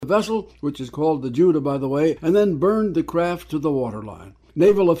vessel, which is called the Judah, by the way, and then burned the craft to the waterline.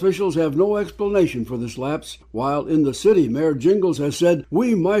 Naval officials have no explanation for this lapse, while in the city, Mayor Jingles has said,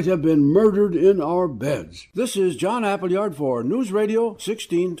 "We might have been murdered in our beds." This is John Appleyard for News Radio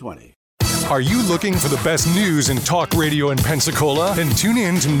 1620. Are you looking for the best news and talk radio in Pensacola? Then tune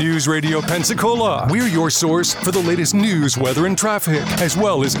in to News Radio Pensacola. We're your source for the latest news, weather, and traffic, as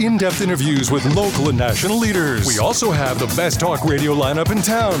well as in-depth interviews with local and national leaders. We also have the best talk radio lineup in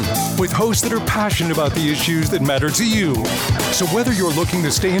town, with hosts that are passionate about the issues that matter to you. So whether you're looking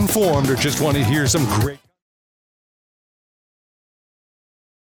to stay informed or just want to hear some great...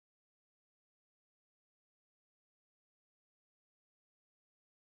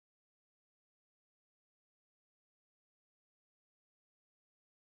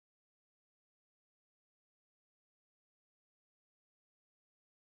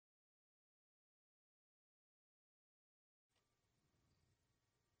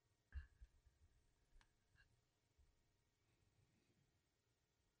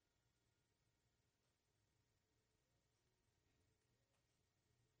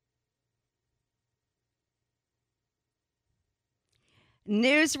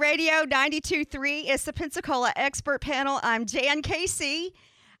 News Radio 92.3 is the Pensacola Expert Panel. I'm Jan Casey.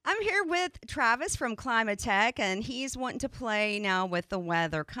 I'm here with Travis from Climatech, and he's wanting to play now with the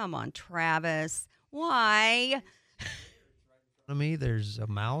weather. Come on, Travis. Why? To me, there's a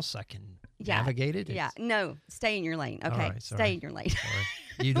mouse. I can navigate it. Yeah. No, stay in your lane. Okay, right, stay in your lane.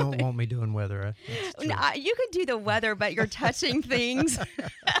 Sorry. You don't want me doing weather. No, you could do the weather, but you're touching things.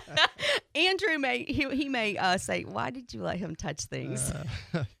 Andrew may say, "Why did you let him touch things?"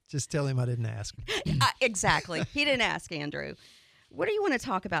 Just tell him I didn't ask. Exactly, he didn't ask, Andrew. What do you want to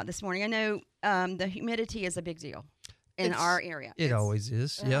talk about this morning? I know the humidity is a big deal in our area. It always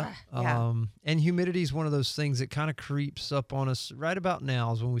is, yeah. And humidity is one of those things that kind of creeps up on us right about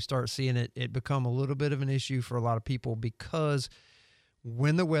now is when we start seeing it become a little bit of an issue for a lot of people, because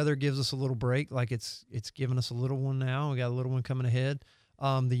when the weather gives us a little break, like it's giving us a little one now, we got a little one coming ahead,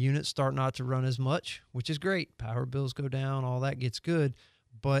 the units start not to run as much, which is great. Power bills go down, all that gets good.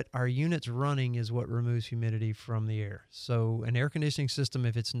 But our units running is what removes humidity from the air. So an air conditioning system,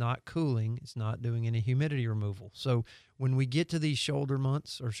 if it's not cooling, it's not doing any humidity removal. So when we get to these shoulder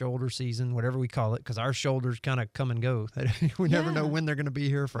months or shoulder season, whatever we call it, because our shoulders kind of come and go. We never know when they're going to be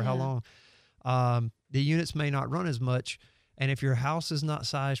here for how long. The units may not run as much. And if your house is not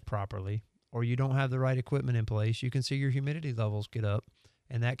sized properly or you don't have the right equipment in place, you can see your humidity levels get up,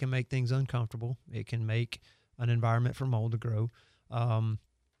 and that can make things uncomfortable. It can make an environment for mold to grow.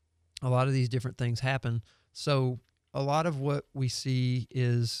 A lot of these different things happen. So a lot of what we see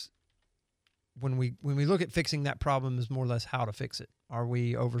is when we look at fixing that problem is more or less how to fix it. Are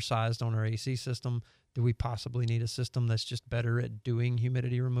we oversized on our AC system? Do we possibly need a system that's just better at doing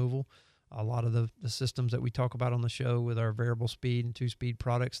humidity removal? A lot of the systems that we talk about on the show with our variable speed and 2-speed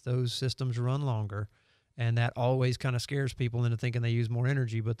products, those systems run longer. And that always kind of scares people into thinking they use more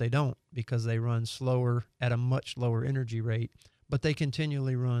energy, but they don't, because they run slower at a much lower energy rate, but they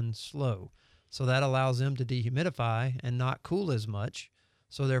continually run slow. So that allows them to dehumidify and not cool as much.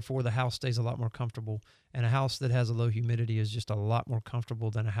 So therefore, the house stays a lot more comfortable. And a house that has a low humidity is just a lot more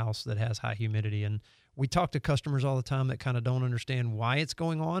comfortable than a house that has high humidity. And we talk to customers all the time that kind of don't understand why it's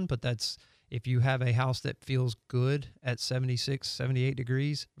going on, but that's if you have a house that feels good at 76, 78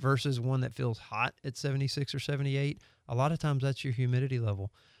 degrees versus one that feels hot at 76 or 78, a lot of times that's your humidity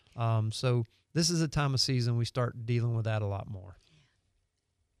level. So this is a time of season we start dealing with that a lot more.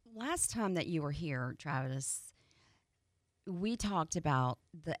 Last time that you were here, Travis, we talked about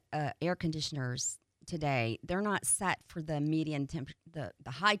the air conditioners today. They're not set for the median the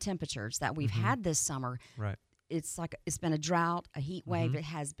high temperatures that we've had this summer. Right. It's like it's been a drought, a heat wave. It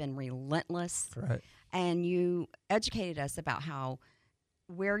has been relentless. Right. And you educated us about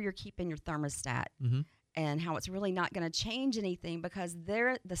where you're keeping your thermostat and how it's really not going to change anything because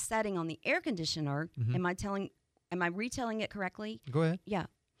the setting on the air conditioner. Am I retelling it correctly? Go ahead. Yeah.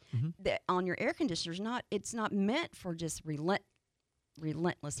 On your air conditioner it's not meant for just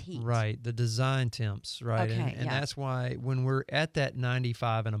relentless heat. Right, the design temps, right? Okay, and that's why when we're at that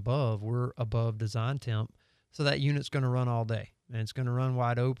 95 and above, we're above design temp, so that unit's going to run all day, and it's going to run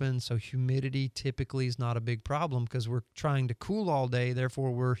wide open, so humidity typically is not a big problem because we're trying to cool all day,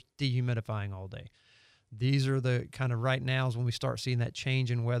 therefore we're dehumidifying all day. These are the kind of right now is when we start seeing that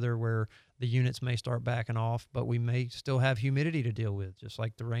change in weather where the units may start backing off, but we may still have humidity to deal with, just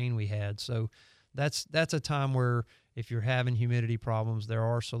like the rain we had. So that's a time where if you're having humidity problems, there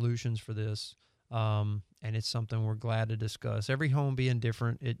are solutions for this. and it's something we're glad to discuss. Every home being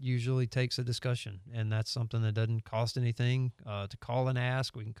different, it usually takes a discussion, and that's something that doesn't cost anything to call and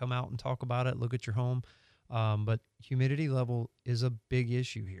ask. We can come out and talk about it, look at your home. But humidity level is a big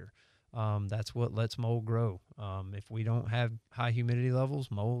issue here. That's what lets mold grow. If we don't have high humidity levels,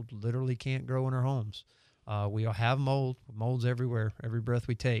 mold literally can't grow in our homes. We all have mold. Mold's everywhere, every breath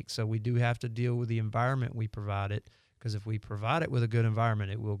we take. So we do have to deal with the environment we provide it, because if we provide it with a good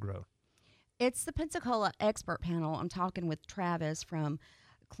environment, it will grow. It's the Pensacola Expert Panel. I'm talking with Travis from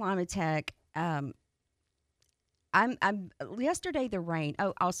Climatech. Yesterday the rain.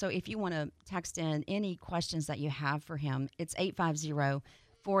 Oh, also, if you want to text in any questions that you have for him, it's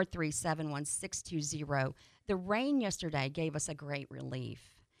 850-437-1620. The rain yesterday gave us a great relief.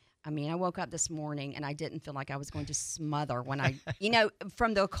 I mean, I woke up this morning and I didn't feel like I was going to smother when I,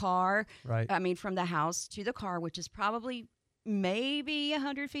 from the car, right? I mean, from the house to the car, which is probably maybe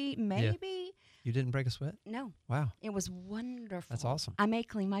 100 feet, maybe. Yeah. You didn't break a sweat? No. Wow. It was wonderful. That's awesome. I may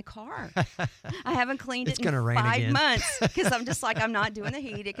clean my car. I haven't cleaned it in rain 5 again. months because I'm just like, I'm not doing the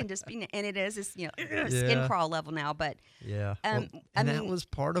heat. It can just be, and it is, it's, skin crawl level now. But yeah. that was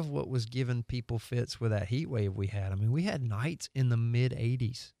part of what was giving people fits with that heat wave we had. I mean, we had nights in the mid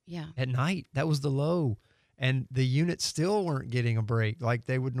 80s. Yeah. At night, that was the low. And the units still weren't getting a break like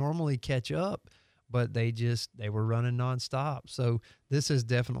they would normally catch up, but they were running nonstop. So this has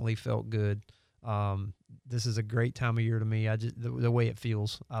definitely felt good. This is a great time of year to me. The way it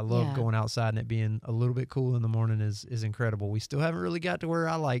feels. I love going outside and it being a little bit cool in the morning is incredible. We still haven't really got to where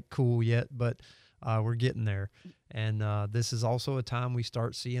I like cool yet, but we're getting there. And this is also a time we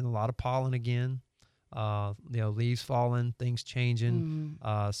start seeing a lot of pollen again. Leaves falling, things changing.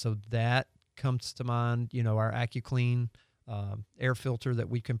 So that comes to mind. Our AccuClean air filter that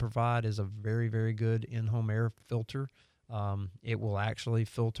we can provide is a very, very good in-home air filter. It will actually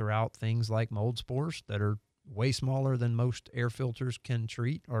filter out things like mold spores that are way smaller than most air filters can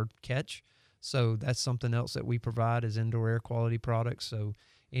treat or catch. So that's something else that we provide as indoor air quality products. So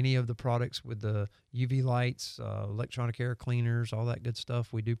any of the products with the UV lights, electronic air cleaners, all that good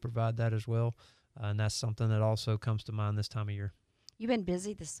stuff, we do provide that as well. And that's something that also comes to mind this time of year. You've been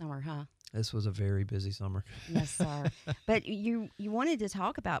busy this summer, huh? This was a very busy summer. Yes, sir. But you wanted to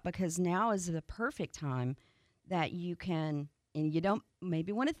talk about, because now is the perfect time that you can, and you don't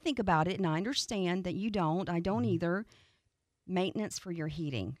maybe want to think about it, and I understand that you don't. I don't either. Maintenance for your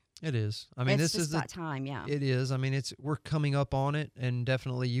heating. It is. I mean, this is that time, yeah. It is. I mean, we're coming up on it, and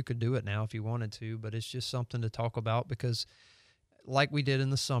definitely you could do it now if you wanted to, but it's just something to talk about because like we did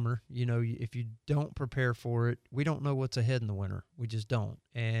in the summer, if you don't prepare for it, we don't know what's ahead in the winter. We just don't.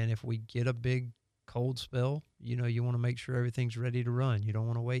 And if we get a big cold spell, you want to make sure everything's ready to run. You don't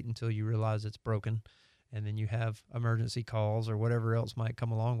want to wait until you realize it's broken, and then you have emergency calls or whatever else might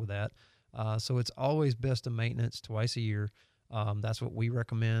come along with that. So it's always best to maintenance twice a year. That's what we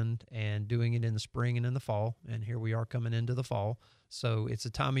recommend, and doing it in the spring and in the fall. And here we are coming into the fall. So it's a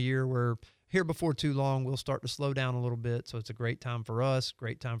time of year where here before too long, we'll start to slow down a little bit. So it's a great time for us,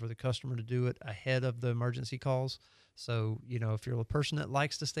 great time for the customer to do it ahead of the emergency calls. So, if you're a person that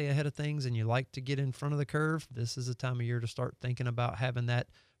likes to stay ahead of things and you like to get in front of the curve, this is a time of year to start thinking about having that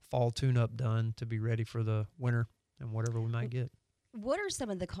fall tune-up done to be ready for the winter and whatever we might get. What are some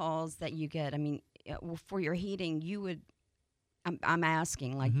of the calls that you get? I mean, for your heating, I'm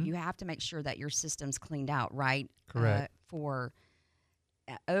asking, like, you have to make sure that your system's cleaned out, right? Correct. For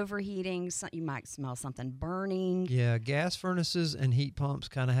overheating, you might smell something burning. Yeah, gas furnaces and heat pumps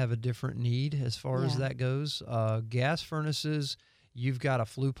kind of have a different need as far as that goes. Gas furnaces, you've got a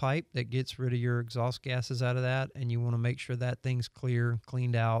flue pipe that gets rid of your exhaust gases out of that, and you want to make sure that thing's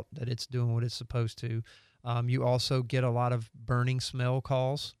cleaned out, that it's doing what it's supposed to. You also get a lot of burning smell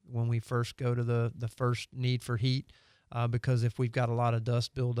calls when we first go to the first need for heat. Because if we've got a lot of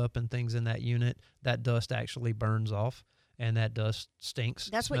dust buildup and things in that unit, that dust actually burns off, and that dust stinks.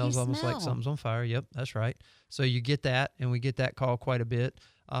 That's smells what you almost smell. like something's on fire. Yep, that's right. So you get that, and we get that call quite a bit.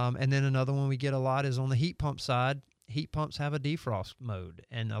 And then another one we get a lot is on the heat pump side. Heat pumps have a defrost mode,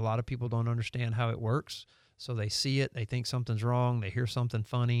 and a lot of people don't understand how it works. So they see it, they think something's wrong, they hear something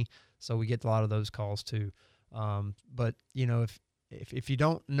funny. So we get a lot of those calls too. But if you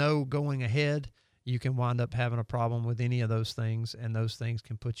don't know going ahead, you can wind up having a problem with any of those things, and those things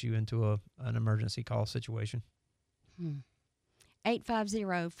can put you into an emergency call situation.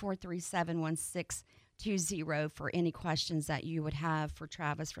 850-437-1620 for any questions that you would have for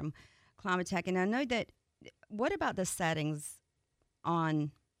Travis from Climatech. And I know that, what about the settings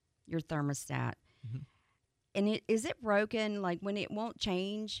on your thermostat? And is it broken? Like, when it won't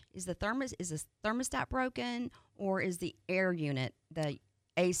change, is the thermostat broken, or is the air unit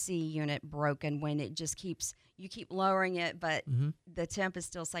AC unit broken when it just you keep lowering it, but the temp is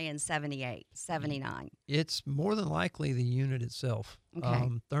still saying 78, 79? It's more than likely the unit itself. Okay.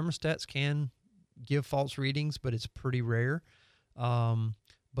 Thermostats can give false readings, but it's pretty rare.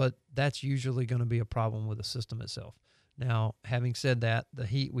 But that's usually going to be a problem with the system itself. Now, having said that, the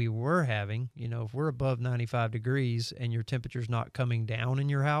heat we were having, if we're above 95 degrees and your temperature's not coming down in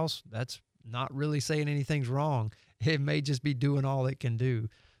your house, that's not really saying anything's wrong. It may just be doing all it can do.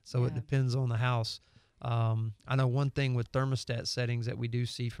 So it depends on the house. I know one thing with thermostat settings that we do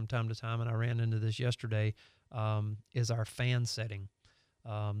see from time to time, and I ran into this yesterday, is our fan setting.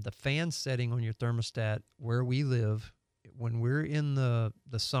 The fan setting on your thermostat where we live, when we're in the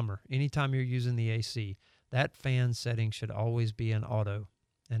summer, anytime you're using the AC, that fan setting should always be in auto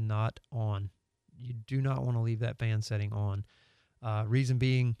and not on. You do not want to leave that fan setting on. Reason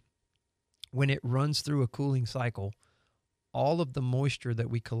being, when it runs through a cooling cycle, all of the moisture that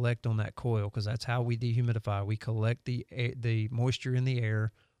we collect on that coil, because that's how we dehumidify, we collect the moisture in the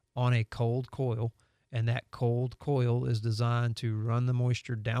air on a cold coil, and that cold coil is designed to run the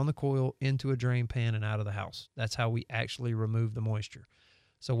moisture down the coil into a drain pan and out of the house. That's how we actually remove the moisture.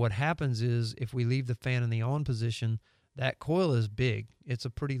 So what happens is if we leave the fan in the on position, that coil is big. It's a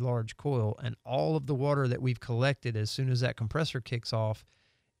pretty large coil, and all of the water that we've collected as soon as that compressor kicks off,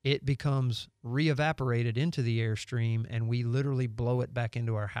 it becomes re-evaporated into the airstream, and we literally blow it back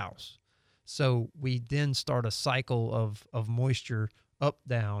into our house. So we then start a cycle of moisture up,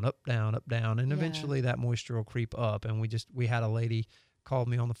 down, up, down, up, down, and eventually that moisture will creep up. And we had a lady called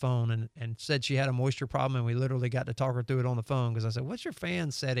me on the phone and said she had a moisture problem, and we literally got to talk her through it on the phone because I said, what's your fan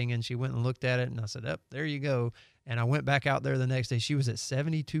setting? And she went and looked at it, and I said, there you go. And I went back out there the next day. She was at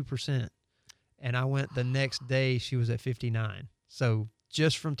 72%, and I went the next day, she was at 59. So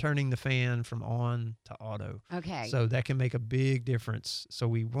just from turning the fan from on to auto. Okay. So that can make a big difference. So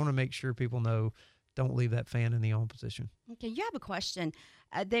we want to make sure people know, don't leave that fan in the on position. Okay, you have a question.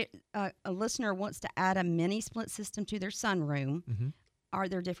 A listener wants to add a mini split system to their sunroom. Mm-hmm. Are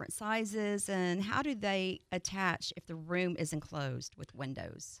there different sizes, and how do they attach if the room is enclosed with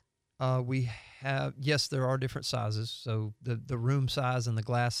windows? Yes, there are different sizes. So the room size and the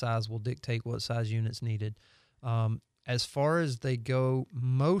glass size will dictate what size unit's needed. As far as they go,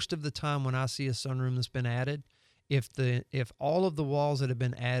 most of the time when I see a sunroom that's been added, if all of the walls that have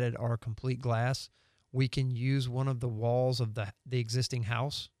been added are complete glass, we can use one of the walls of the existing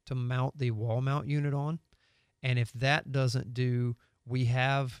house to mount the wall mount unit on. And if that doesn't do, we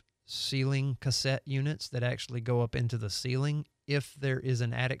have ceiling cassette units that actually go up into the ceiling. If there is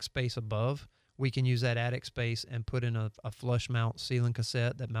an attic space above, we can use that attic space and put in a flush mount ceiling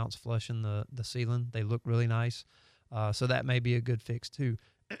cassette that mounts flush in the ceiling. They look really nice. So that may be a good fix too.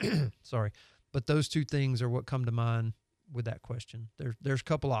 Sorry. But those two things are what come to mind with that question. There's a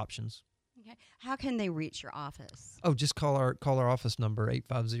couple options. Okay. How can they reach your office? Oh, just call our office number,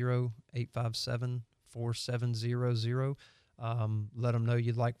 850-857-4700. Let them know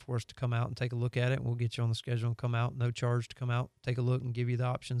you'd like for us to come out and take a look at it, and we'll get you on the schedule and come out. No charge to come out, take a look, and give you the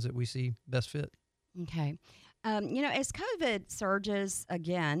options that we see best fit. Okay. As COVID surges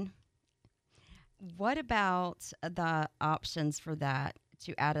again, what about the options for that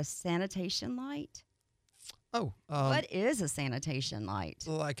to add a sanitation light? Oh. What is a sanitation light?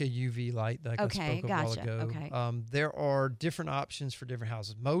 Like a UV light that I spoke a while ago. Okay. There are different options for different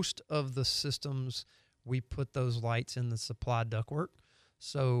houses. Most of the systems, we put those lights in the supply ductwork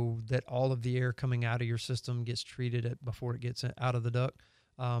so that all of the air coming out of your system gets treated before it gets out of the duct.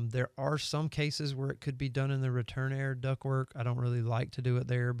 There are some cases where it could be done in the return air ductwork. I don't really like to do it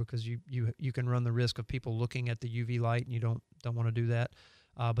there because you can run the risk of people looking at the UV light, and you don't want to do that.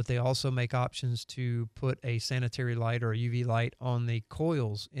 But they also make options to put a sanitary light or a UV light on the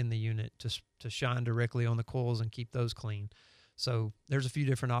coils in the unit to shine directly on the coils and keep those clean. So there's a few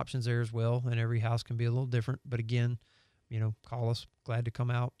different options there as well, and every house can be a little different. But again, call us. Glad to come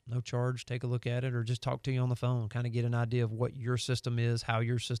out. No charge. Take a look at it, or just talk to you on the phone. Kind of get an idea of what your system is, how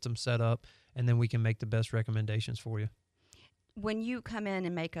your system's set up, and then we can make the best recommendations for you. When you come in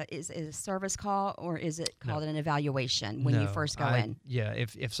and is it a service call, or is it called an evaluation when you first go in? Yeah,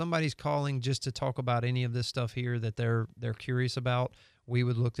 if somebody's calling just to talk about any of this stuff here that they're curious about, we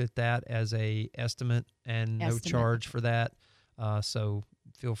would look at that as a estimate and no charge for that. So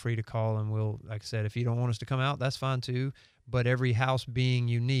feel free to call, and we'll, like I said, if you don't want us to come out, that's fine too. But every house being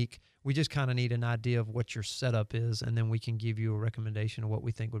unique, we just kind of need an idea of what your setup is, and then we can give you a recommendation of what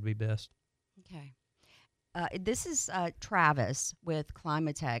we think would be best. Okay. This is Travis with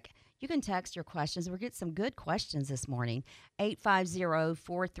Climatech. You can text your questions. We'll get some good questions this morning.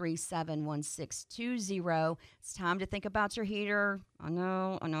 850-437-1620. It's time to think about your heater. I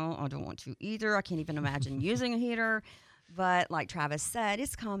know, I don't want to either. I can't even imagine using a heater. But like Travis said,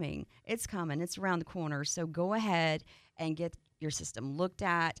 it's coming. It's coming. It's around the corner. So go ahead and get your system looked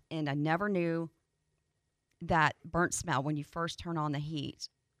at. And I never knew that burnt smell when you first turn on the heat.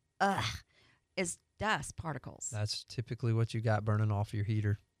 Ugh, is dust particles. That's typically what you got burning off your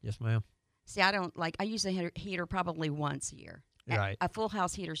heater. Yes, ma'am. See, I use the heater probably once a year. Right. A full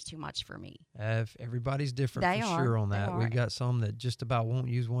house heater's too much for me. Everybody's different sure on that. We've got some that just about won't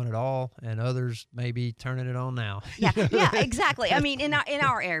use one at all, and others maybe turning it on now. Yeah, exactly. I mean, in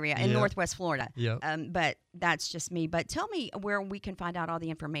our area, in Northwest Florida. Yeah. But that's just me. But tell me where we can find out all the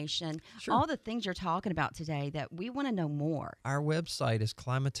information, all the things you're talking about today that we want to know more. Our website is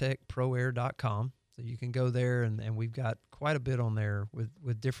climatechproair.com. So you can go there, and we've got quite a bit on there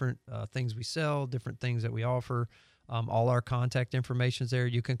with different things we sell, different things that we offer. All our contact information is there.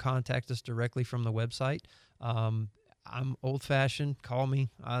 You can contact us directly from the website. I'm old-fashioned. Call me.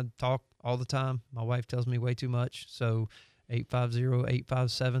 I talk all the time. My wife tells me way too much. So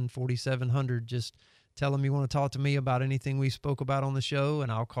 850-857-4700. Just tell them you want to talk to me about anything we spoke about on the show,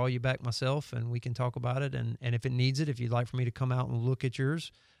 and I'll call you back myself, and we can talk about it. And if it needs it, if you'd like for me to come out and look at yours,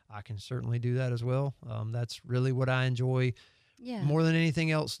 I can certainly do that as well. That's really what I enjoy more than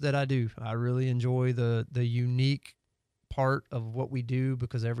anything else that I do. I really enjoy the unique part of what we do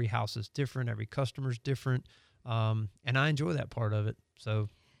because every house is different, every customer's different, and I enjoy that part of it. So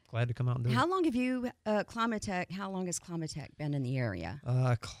glad to come out and do it. How long have you, Climatech, how long has Climatech been in the area?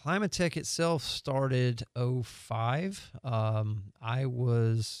 Climatech itself started 2005. I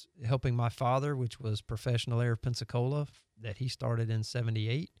was helping my father, which was Professional Air of Pensacola, that he started in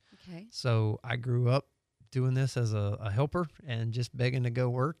 78. Okay. So I grew up doing this as a helper and just begging to go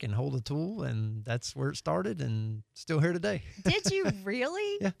work and hold a tool, and that's where it started, and still here today. Did you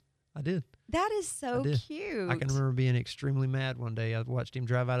really? Yeah, I did. That is so cute. I can remember being extremely mad one day. I watched him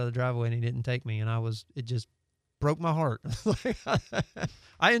drive out of the driveway and he didn't take me, and it just broke my heart.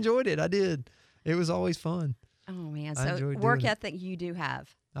 I enjoyed it. I did. It was always fun. Oh man, so work ethic you do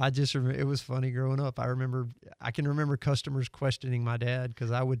have. I just remember it was funny growing up. I can remember customers questioning my dad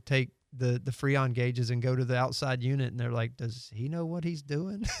because I would take the Freon gauges and go to the outside unit, and they're like, "Does he know what he's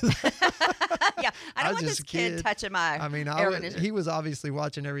doing?" Yeah, I don't want this kid touching my. I mean, he was obviously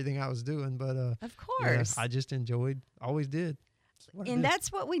watching everything I was doing, but of course, I just always did. And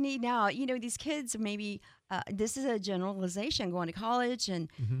that's what we need now. You know, these kids maybe this is a generalization going to college and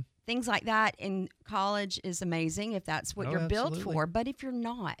things like that. In college is amazing if that's what you're built for. But if you're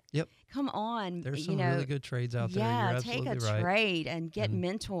not, come on. There's some really good trades out there. Yeah, You're take a right. trade and get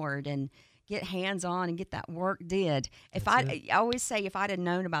mentored and get hands-on and get that work did. I always say if I'd have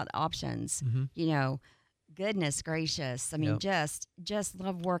known about the options, you know, goodness gracious. I mean, just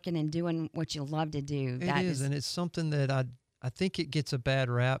love working and doing what you love to do. It is, and it's something that I think it gets a bad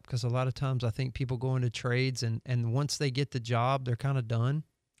rap because a lot of times I think people go into trades and once they get the job, they're kind of done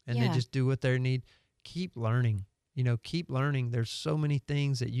and they just do what they need. Keep learning. Keep learning. There's so many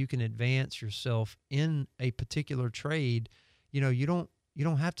things that you can advance yourself in a particular trade. You don't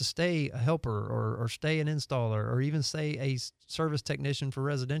have to stay a helper or stay an installer or even stay a service technician for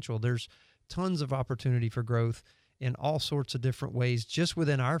residential. There's tons of opportunity for growth in all sorts of different ways just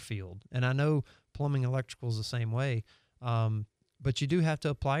within our field. And I know plumbing, electrical is the same way. But you do have to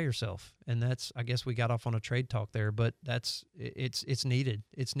apply yourself, and I guess we got off on a trade talk there, but it's needed.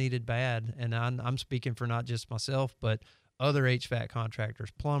 It's needed bad, and I'm speaking for not just myself, but other HVAC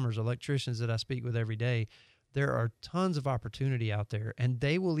contractors, plumbers, electricians that I speak with every day. There are tons of opportunity out there, and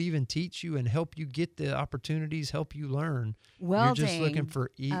they will even teach you and help you get the opportunities, help you learn. Welding, you're just looking for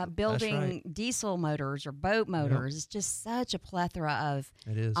building diesel motors or boat motors. It's just such a plethora of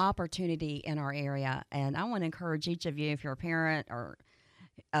opportunity in our area. And I want to encourage each of you, if you're a parent or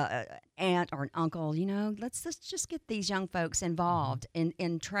aunt or an uncle, let's just get these young folks involved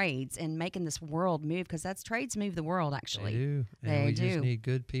in trades and making this world move, because trades move the world, actually. They do. And we just need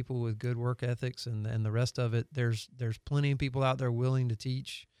good people with good work ethics, and the rest of it. There's plenty of people out there willing to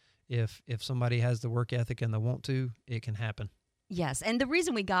teach. If somebody has the work ethic and they want to, it can happen. Yes, and the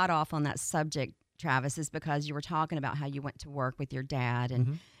reason we got off on that subject, Travis, is because you were talking about how you went to work with your dad,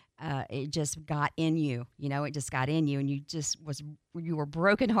 and it just got in you. It just got in you, and you were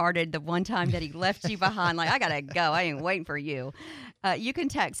brokenhearted the one time that he left you behind. Like, I gotta go. I ain't waiting for you. You can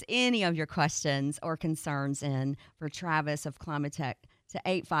text any of your questions or concerns in for Travis of Climatech to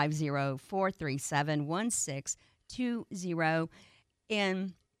 850-437-1620.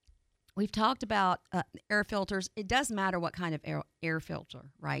 And We've talked about air filters. It does matter what kind of air filter,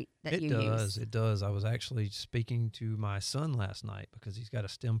 right, that you use. It does. I was actually speaking to my son last night because he's got a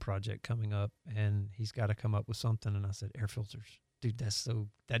STEM project coming up, and he's got to come up with something. And I said, air filters. Dude,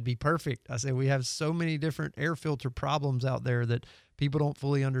 that'd be perfect. I said, we have so many different air filter problems out there that people don't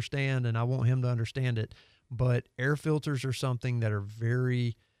fully understand, and I want him to understand it. But air filters are something that are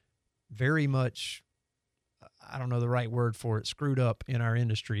very, very much, I don't know the right word for it, screwed up in our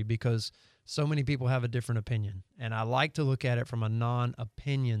industry because so many people have a different opinion. And I like to look at it from a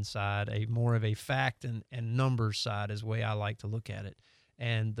non-opinion side, a more of a fact and numbers side is the way I like to look at it.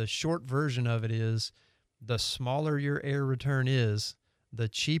 And the short version of it is the smaller your air return is, the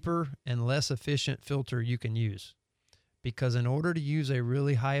cheaper and less efficient filter you can use. Because in order to use a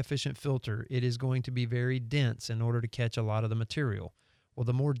really high efficient filter, it is going to be very dense in order to catch a lot of the material. Well,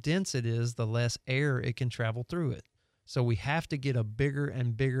 the more dense it is, the less air it can travel through it. So we have to get a bigger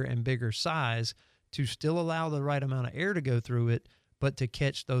and bigger and bigger size to still allow the right amount of air to go through it, but to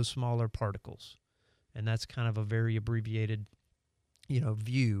catch those smaller particles. And that's kind of a very abbreviated,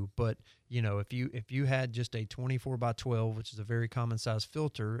 view. But, if you had just a 24 by 12, which is a very common size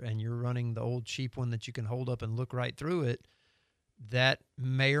filter, and you're running the old cheap one that you can hold up and look right through it, that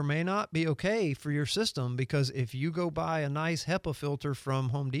may or may not be okay for your system, because if you go buy a nice HEPA filter from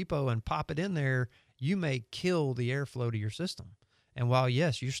Home Depot and pop it in there, you may kill the airflow to your system. And while,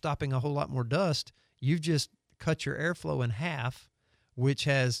 yes, you're stopping a whole lot more dust, you've just cut your airflow in half, which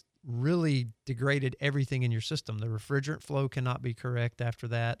has really degraded everything in your system. The refrigerant flow cannot be correct after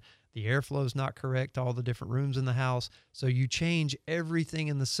that. The airflow is not correct to all the different rooms in the house. So you change everything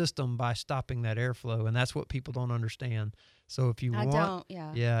in the system by stopping that airflow, and that's what people don't understand. So if you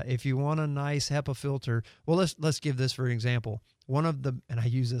if you want a nice HEPA filter, well, let's give this for an example. And I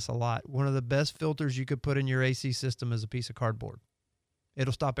use this a lot, one of the best filters you could put in your AC system is a piece of cardboard.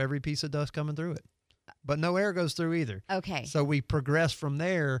 It'll stop every piece of dust coming through it, but no air goes through either. Okay. So we progress from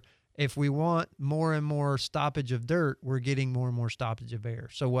there. If we want more and more stoppage of dirt, we're getting more and more stoppage of air.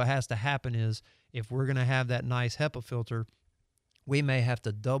 So what has to happen is, if we're going to have that nice HEPA filter, we may have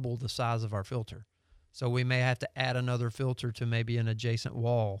to double the size of our filter. So we may have to add another filter to maybe an adjacent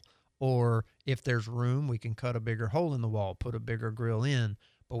wall. Or if there's room, we can cut a bigger hole in the wall, put a bigger grill in.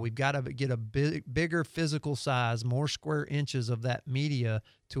 But we've got to get a bigger physical size, more square inches of that media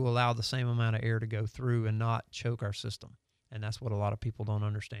to allow the same amount of air to go through and not choke our system. And that's what a lot of people don't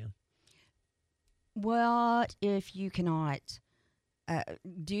understand. What if you cannot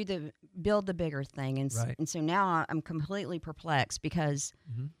build the bigger thing? And, right. And so now I'm completely perplexed because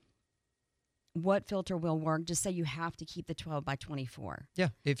what filter will work? Just say you have to keep the 12 by 24. Yeah,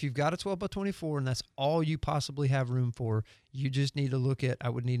 if you've got a 12 by 24 and that's all you possibly have room for, you just need to I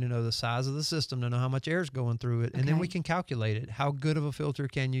would need to know the size of the system to know how much air is going through it, and then we can calculate it. How good of a filter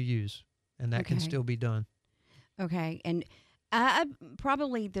can you use? And that can still be done. Okay, and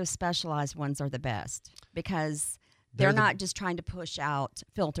probably the specialized ones are the best because they're not just trying to push out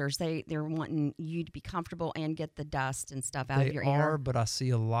filters. They're wanting you to be comfortable and get the dust and stuff out of your air. They are, but I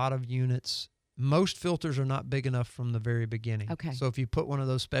see a lot of units. Most filters are not big enough from the very beginning. Okay. So if you put one of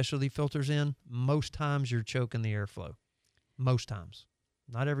those specialty filters in, most times you're choking the airflow. Most times.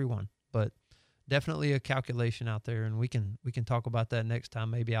 Not every one, but definitely a calculation out there, and we can talk about that next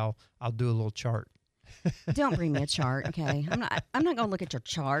time. Maybe I'll do a little chart. Don't bring me a chart, okay? I'm not going to look at your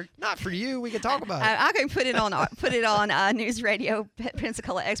chart. Not for you. We can talk about it. I can put it on News Radio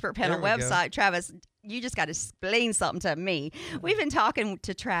Pensacola Expert Panel website. Go. Travis, you just got to explain something to me. We've been talking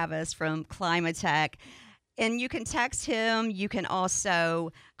to Travis from Climatech, and you can text him. You can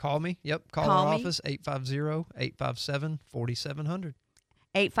also call me. Yep, call our office 850-857-4700.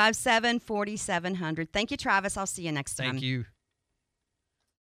 857-4700. Thank you, Travis. I'll see you next time. Thank you.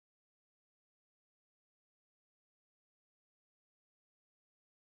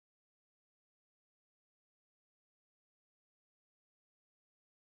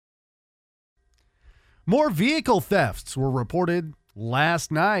 More vehicle thefts were reported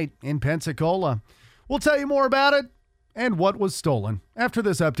last night in Pensacola. We'll tell you more about it and what was stolen after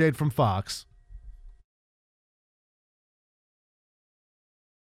this update from Fox.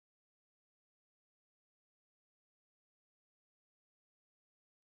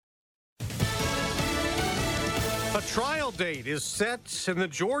 A trial date is set in the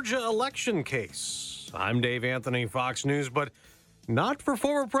Georgia election case. I'm Dave Anthony, Fox News, but not for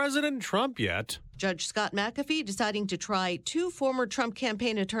former President Trump yet. Judge Scott McAfee deciding to try 2 former Trump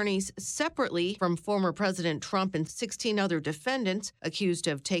campaign attorneys separately from former President Trump and 16 other defendants accused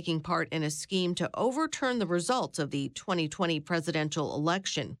of taking part in a scheme to overturn the results of the 2020 presidential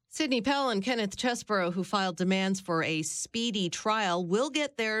election. Sidney Powell and Kenneth Chesborough, who filed demands for a speedy trial, will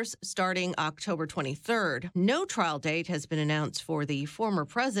get theirs starting October 23rd. No trial date has been announced for the former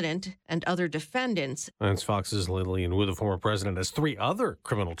president and other defendants. That's Fox's Lillian Wu. The former president has 3 other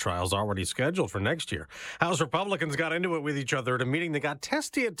criminal trials already scheduled for next year. House Republicans got into it with each other at a meeting that got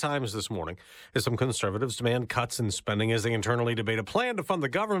testy at times this morning as some conservatives demand cuts in spending as they internally debate a plan to fund the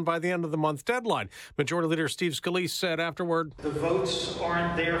government by the end of the month deadline. Majority Leader Steve Scalise said afterward, "The votes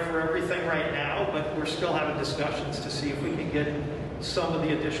aren't there for everything right now, but we're still having discussions to see if we can get some of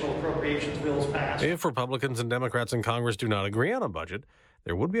the additional appropriations bills passed." If Republicans and Democrats in Congress do not agree on a budget,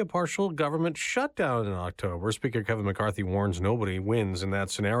 there would be a partial government shutdown in October. Speaker Kevin McCarthy warns nobody wins in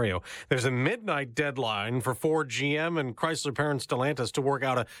that scenario. There's a midnight deadline for Ford, GM, and Chrysler parent Stellantis to work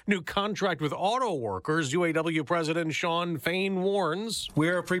out a new contract with auto workers. UAW President Sean Fain warns. We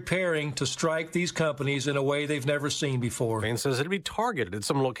are preparing to strike these companies in a way they've never seen before. Fain says it'd be targeted at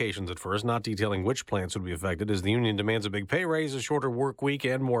some locations at first, not detailing which plants would be affected, as the union demands a big pay raise, a shorter work week,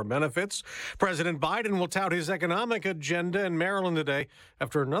 and more benefits. President Biden will tout his economic agenda in Maryland today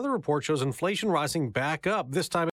after another report shows inflation rising back up, this time